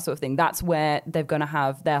mechanics and that sort of thing, that's where they're going to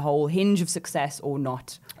have their whole hinge of success or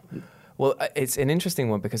not. Well, it's an interesting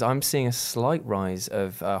one because I'm seeing a slight rise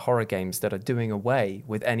of horror games that are doing away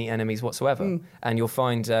with any enemies whatsoever. And you'll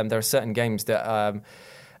find there are certain games that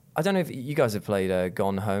I don't know if you guys have played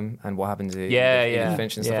Gone Home and what happens in the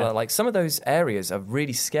Finch and stuff like that. Like, some of those areas are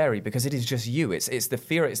really scary because it is just you. It's the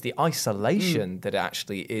fear, it's the isolation that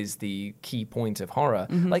actually is the key point of horror.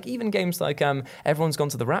 Like, even games like Everyone's Gone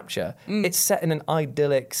to the Rapture, it's set in an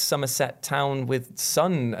idyllic Somerset town with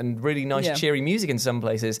sun and really nice cheery music in some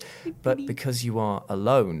places, but because you are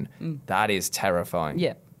alone, that is terrifying.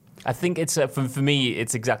 Yeah. I think it's for me,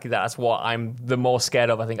 it's exactly that. That's what I'm the more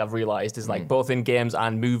scared of. I think I've realized is like both in games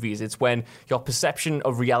and movies. It's when your perception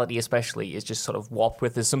of reality, especially, is just sort of warped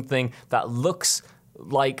with. There's something that looks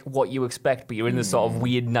like what you expect, but you're in this sort of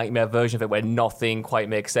weird nightmare version of it where nothing quite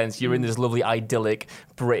makes sense. You're in this lovely idyllic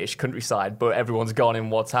British countryside, but everyone's gone in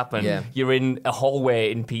what's happened. You're in a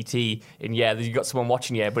hallway in PT, and you've got someone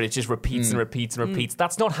watching you, but it just repeats and repeats and repeats.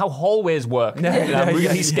 That's not how hallways work. And I'm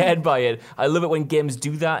really scared by it. I love it when games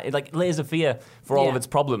do that. It, like Layers of Fear, for all of its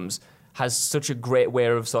problems, has such a great way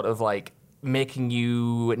of sort of like making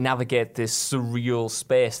you navigate this surreal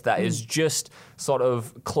space that is just sort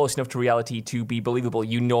of close enough to reality to be believable.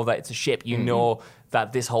 You know that it's a ship. You know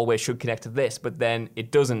that this hallway should connect to this, but then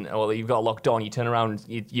it doesn't. Or you've got a locked door, you turn around,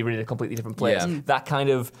 you're in a completely different place. That kind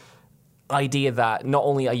of idea that not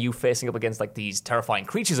only are you facing up against like these terrifying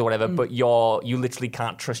creatures or whatever, but you literally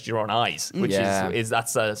can't trust your own eyes, which is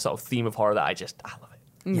that's a sort of theme of horror that I love.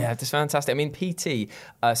 Yeah, it's fantastic. I mean, PT,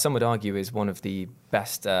 some would argue, is one of the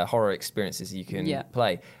best horror experiences you can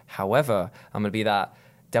play. However, I'm going to be that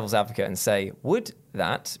devil's advocate and say, would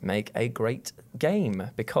that make a great game?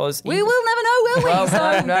 Because we will never know, will we?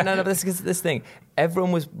 Well, no, but this thing.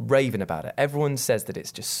 Everyone was raving about it. Everyone says that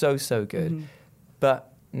it's just so good. But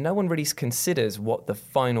no one really considers what the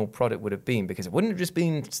final product would have been, because it wouldn't have just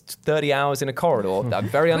been 30 hours in a corridor.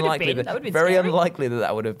 Very unlikely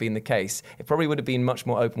that would have been the case. It probably would have been much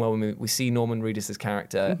more open when we see Norman Reedus'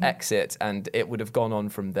 character exit, and it would have gone on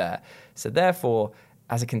from there. So therefore,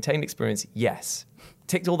 as a contained experience, yes,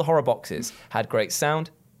 ticked all the horror boxes, had great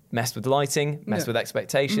sound, messed with lighting, messed with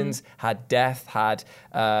expectations, had death, had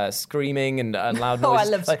screaming and loud noises. I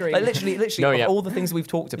love screaming. Like literally, of all the things we've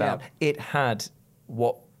talked about, it had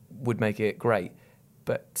what would make it great.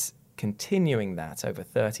 But continuing that over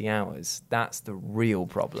 30 hours, that's the real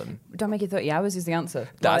problem. Don't make it 30 hours is the answer.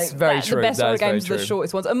 That's very true. The best horror That's very games are the true.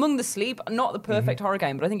 shortest ones. Among the Sleep, not the perfect horror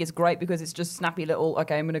game, but I think it's great because it's just snappy little,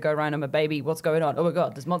 okay, I'm going to go around, I'm a baby, what's going on? Oh my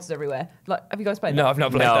God, there's monsters everywhere. Like, have you guys played that? No, I've not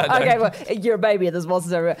played that. No. Okay, well, you're a baby and there's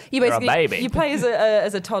monsters everywhere. You're a baby. You play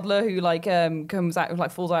as a toddler who comes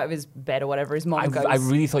out, falls out of his bed or whatever, his mom goes. I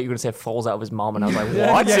really thought you were going to say falls out of his mom, and I was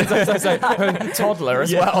like, what? Yeah, toddler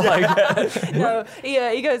as well. Like. No,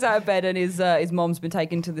 he goes out of bed and his mom's been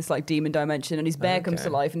taken to this like demon dimension, and his bear comes to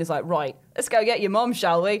life and is like, right, let's go get your mom,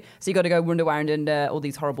 shall we? So you got to go run around and all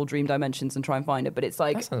these horrible dream dimensions and try and find it. But it's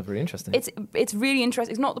like that sounds really interesting. It's really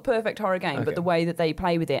interesting. It's not the perfect horror game, but the way that they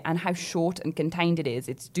play with it and how short and contained it is.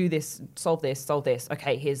 It's do this, solve this, solve this.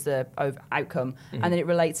 Okay, here's the outcome, and then it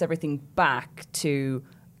relates everything back to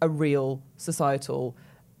a real societal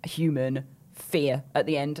human fear at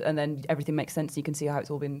the end, and then everything makes sense. You can see how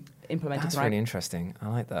it's all been implemented. That's really interesting. I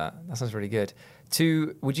like that. That sounds really good.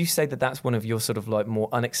 Would you say that that's one of your sort of like more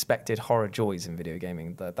unexpected horror joys in video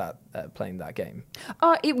gaming? That playing that game.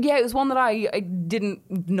 It was one that I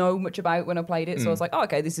didn't know much about when I played it, so I was like, oh,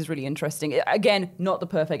 okay, this is really interesting. Again, not the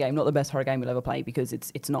perfect game, not the best horror game we'll ever play because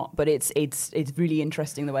it's not, but it's really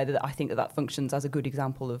interesting the way that I think that functions as a good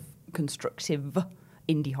example of constructive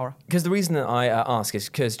indie horror. Because the reason that I ask is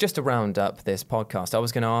because just to round up this podcast, I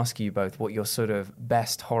was going to ask you both what your sort of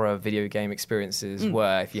best horror video game experiences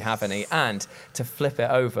were, if you have any, and to flip it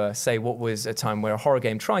over, say what was a time where a horror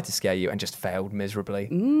game tried to scare you and just failed miserably.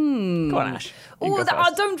 Go on, Ash.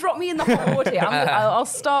 Don't drop me in the hot water here. I'll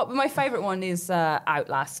start with my favourite one is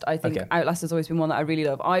Outlast. I think Outlast has always been one that I really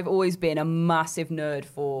love. I've always been a massive nerd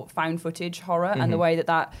for found footage horror and the way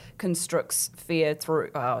that constructs fear through...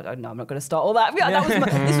 Oh, no, I'm not going to start all that.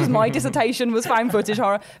 This was my dissertation, was found footage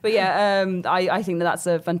horror. But yeah, I think that's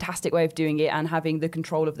a fantastic way of doing it, and having the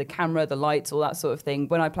control of the camera, the lights, all that sort of thing.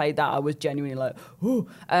 When I played that, I was genuinely like, ooh.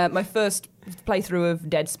 My first playthrough of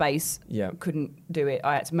Dead Space, couldn't do it.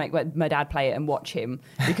 I had to make my dad play it and watch him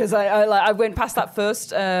because I went past that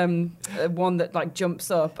first one that like jumps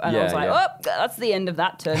up, and I was like, oh, that's the end of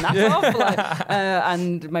that turn. That's off.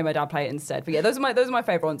 And made my dad play it instead. But yeah, those are my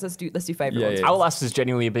favourite ones. Let's do favourite ones. Outlast is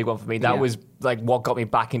genuinely a big one for me. That was like what got me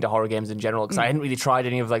back into horror games in general, because I hadn't really tried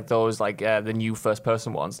any of like those the new first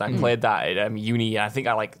person ones. And I played that at uni, and I think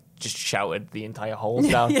I just shouted the entire halls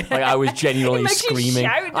down. Like I was genuinely screaming.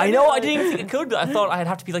 I know, I didn't even think it could. I thought I'd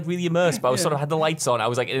have to be like really immersed, but I was sort of had the lights on. I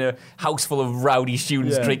was like in a house full of rowdy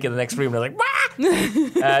students drinking in the next room, and I was like,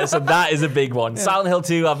 wah! So that is a big one. Silent Hill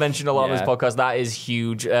 2, I've mentioned a lot on this podcast. That is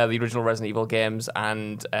huge. The original Resident Evil games,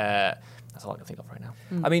 and that's all I can think of right now.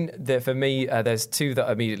 I mean, for me, there's two that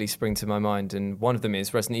immediately spring to my mind, and one of them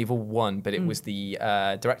is Resident Evil 1, but it was the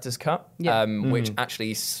director's cut, which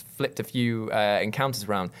actually flipped a few encounters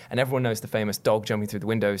around, and everyone knows the famous dog jumping through the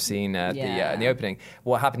window scene in the opening.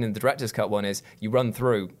 What happened in the director's cut one is you run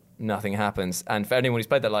through, nothing happens, and for anyone who's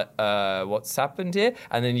played that, like, what's happened here?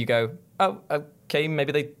 And then you go, oh, okay,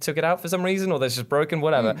 maybe they took it out for some reason, or there's just broken,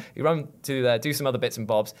 whatever. You run to do some other bits and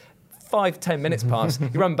bobs. 5-10 minutes pass,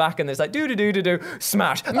 you run back and there's like do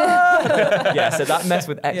smash. So that messed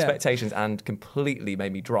with expectations and completely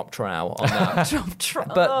made me drop trow on that.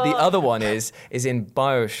 But the other one is in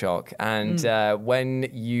BioShock, and when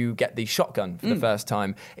you get the shotgun for the first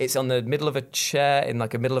time, it's on the middle of a chair in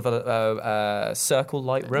like a middle of a circle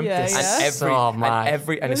light room, and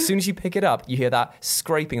as soon as you pick it up, you hear that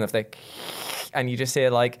scraping of the, and you just hear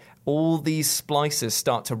like all these splicers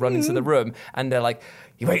start to run into the room, and they're like,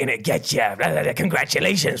 "We're going to get you.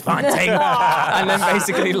 Congratulations, Fontaine." And then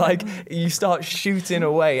basically, like, you start shooting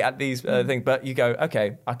away at these things, but you go,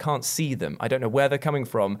 okay, I can't see them. I don't know where they're coming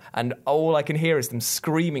from. And all I can hear is them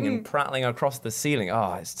screaming and prattling across the ceiling.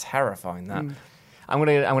 Oh, it's terrifying, that. I'm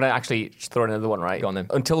gonna actually throw in another one, right? Go on then.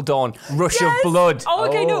 Until Dawn, Rush of Blood. Oh,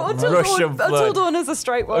 okay, no, Until Dawn is a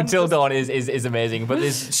straight one. Until Dawn is amazing. But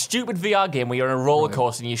this stupid VR game where you're on a roller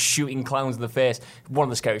coaster and you're shooting clowns in the face. One of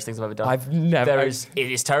the scariest things I've ever done. I've never. It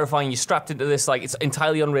is terrifying. You're strapped into this, like, it's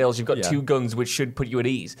entirely on rails. You've got two guns, which should put you at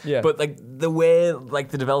ease. Yeah. But like the way like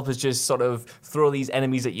the developers just sort of throw these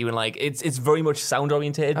enemies at you, and like it's very much sound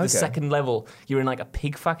oriented. Okay. The second level, you're in like a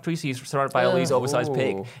pig factory, so you're surrounded by all these oversized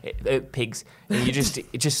pigs, and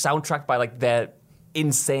it just soundtracked by like their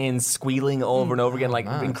insane squealing over and over again, like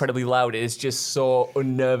incredibly loud. It is just so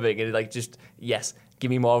unnerving, and like just give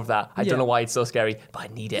me more of that. I don't know why it's so scary, but I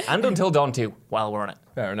need it. And Until Dawn 2, while we're on it.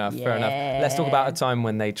 Fair enough. Let's talk about a time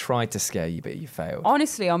when they tried to scare you, but you failed.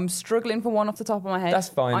 Honestly, I'm struggling for one off the top of my head. That's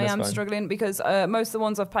fine. I am struggling because most of the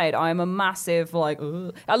ones I've played, I am a massive, I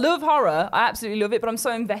love horror. I absolutely love it, but I'm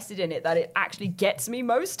so invested in it that it actually gets me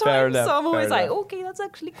most times. Fair enough, so I'm always fair like, enough. okay, that's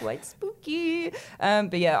actually quite spooky.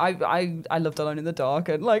 But yeah, I loved Alone in the Dark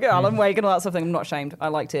and like Alan Wake and all that sort of thing. I'm not ashamed. I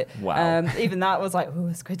liked it. Wow. Even that was like, oh,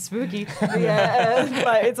 it's quite spooky. But yeah,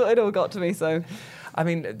 like, it all got to me, so... I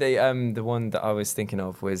mean, the one that I was thinking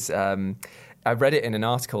of was I read it in an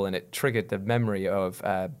article and it triggered the memory of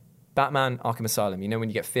Batman Arkham Asylum. You know when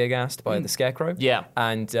you get fear-gassed by the Scarecrow? Yeah.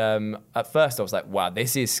 And at first I was like, wow,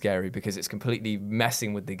 this is scary because it's completely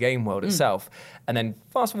messing with the game world itself. And then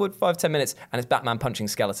fast forward 5-10 minutes and it's Batman punching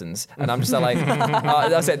skeletons. And I'm just like,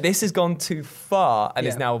 I said, this has gone too far and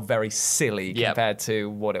is now very silly compared to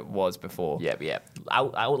what it was before. Yeah.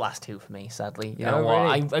 Outlast 2 for me, sadly. You Yeah, know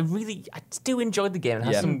what? really? I do enjoy the game. It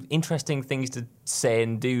has some interesting things to say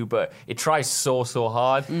and do, but it tries so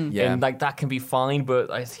hard. Yeah. And like that can be fine, but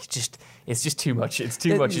it's just too much. It's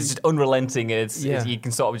too much. It's just unrelenting. And you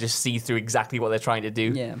can sort of just see through exactly what they're trying to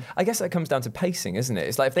do. Yeah. I guess that comes down to pacing, isn't it?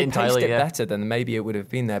 It's like if they Entirely, paced it better, then maybe it would have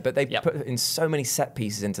been there. But they Yep. put in so many set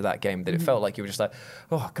pieces into that game that it felt like you were just like,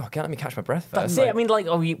 oh, God, can't let me catch my breath first. That's it. I mean,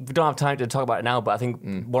 we don't have time to talk about it now, but I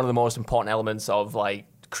think one of the most important elements of like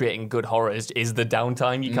creating good horror is the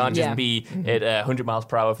downtime. You can't just be at 100 miles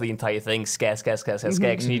per hour for the entire thing, scare, because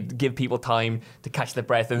you need to give people time to catch their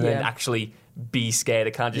breath and then actually be scared.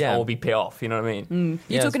 It can't just all be pay off, you know what I mean?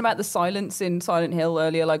 You're talking about the silence in Silent Hill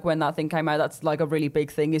earlier, like when that thing came out, that's like a really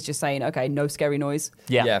big thing, is just saying, okay, no scary noise.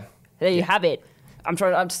 Yeah. There you have it. I'm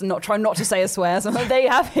just trying not to say a swear, so there you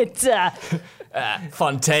have it.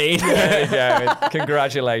 Fontaine. There you go.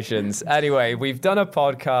 Congratulations. Anyway, we've done a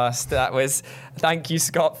podcast. Thank you,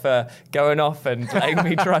 Scott, for going off and letting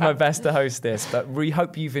me try my best to host this. But we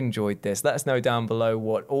hope you've enjoyed this. Let us know down below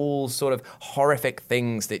what all sort of horrific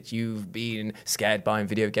things that you've been scared by in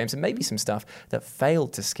video games, and maybe some stuff that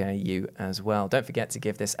failed to scare you as well. Don't forget to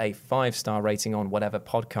give this a 5-star rating on whatever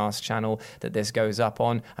podcast channel that this goes up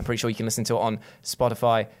on. I'm pretty sure you can listen to it on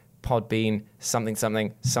Spotify, Podbean, something.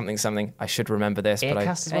 I should remember this, but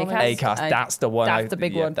Acast as well, Acast. That's the one. That's the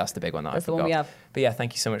big one. That's the big one. That's I the one we forgot. have. But yeah,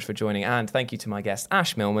 thank you so much for joining, and thank you to my guest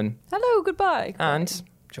Ash Millman Hello, goodbye. and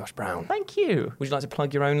Josh Brown. Thank you. Would you like to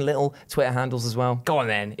plug your own little Twitter handles as well? Go on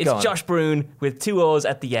then. It's Go on. Josh Brown with 2 O's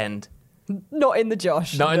at the end. Not in the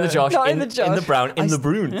Josh. Not in the Josh. Not in in the Josh. In the Brown. In the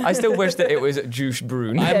Broon. I still wish that it was Juice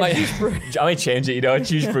Broon. I might change it,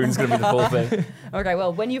 Juice Broon's going to be the full thing. Okay,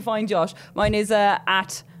 well, when you find Josh, mine is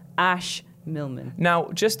at Ash Millman. Now,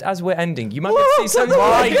 just as we're ending, you might be able to see something.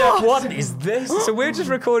 What is this? So we're just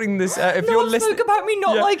recording this. If No you're one listening, spoke about me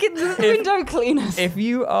not liking the window cleaners. if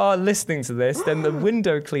you are listening to this, then the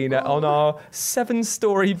window cleaner on our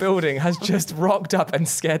 7-story building has just rocked up and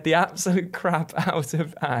scared the absolute crap out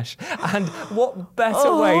of Ash. And what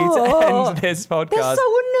better way to end this podcast? They're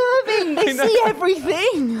so unnerving. They I know. see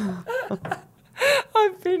everything.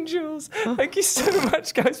 I've been Jules. Thank you so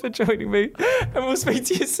much, guys, for joining me. And we'll speak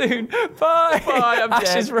to you soon. Bye. Bye, I'm Ash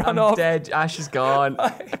dead. has run I'm off. dead. Ash is gone. I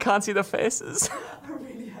can't see their faces.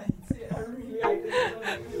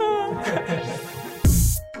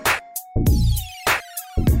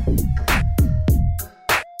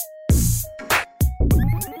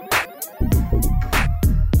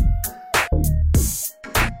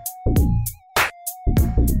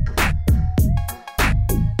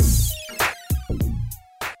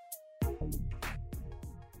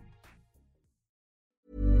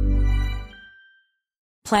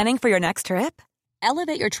 Planning for your next trip?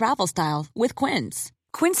 Elevate your travel style with Quince.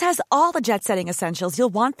 Quince has all the jet-setting essentials you'll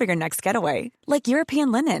want for your next getaway, like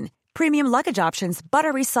European linen, premium luggage options,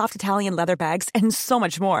 buttery soft Italian leather bags, and so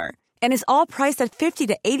much more. And is all priced at 50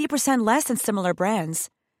 to 80% less than similar brands.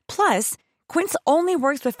 Plus, Quince only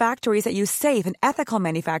works with factories that use safe and ethical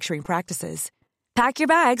manufacturing practices. Pack your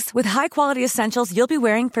bags with high-quality essentials you'll be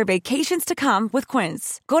wearing for vacations to come with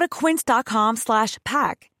Quince. Go to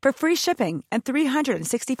quince.com/pack for free shipping and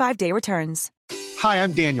 365-day returns. Hi,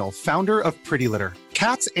 I'm Daniel, founder of Pretty Litter.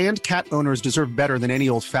 Cats and cat owners deserve better than any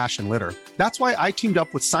old-fashioned litter. That's why I teamed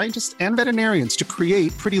up with scientists and veterinarians to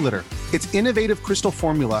create Pretty Litter. Its innovative crystal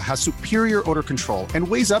formula has superior odor control and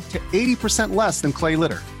weighs up to 80% less than clay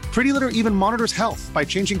litter. Pretty Litter even monitors health by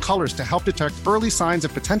changing colors to help detect early signs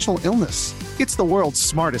of potential illness. It's the world's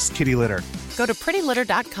smartest kitty litter. Go to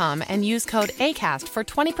prettylitter.com and use code ACAST for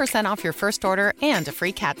 20% off your first order and a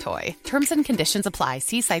free cat toy. Terms and conditions apply.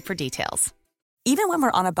 See site for details. Even when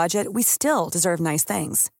we're on a budget, we still deserve nice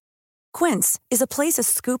things. Quince is a place to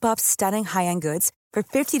scoop up stunning high-end goods for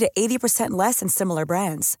 50 to 80% less than similar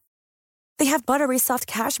brands. They have buttery soft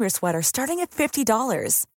cashmere sweaters starting at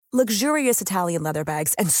 $50, luxurious Italian leather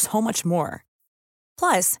bags, and so much more.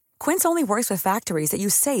 Plus, Quince only works with factories that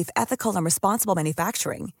use safe, ethical, and responsible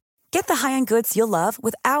manufacturing. Get the high-end goods you'll love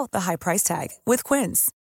without the high price tag with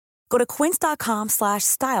Quince. Go to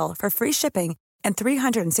quince.com/style for free shipping and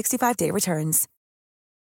 365-day returns.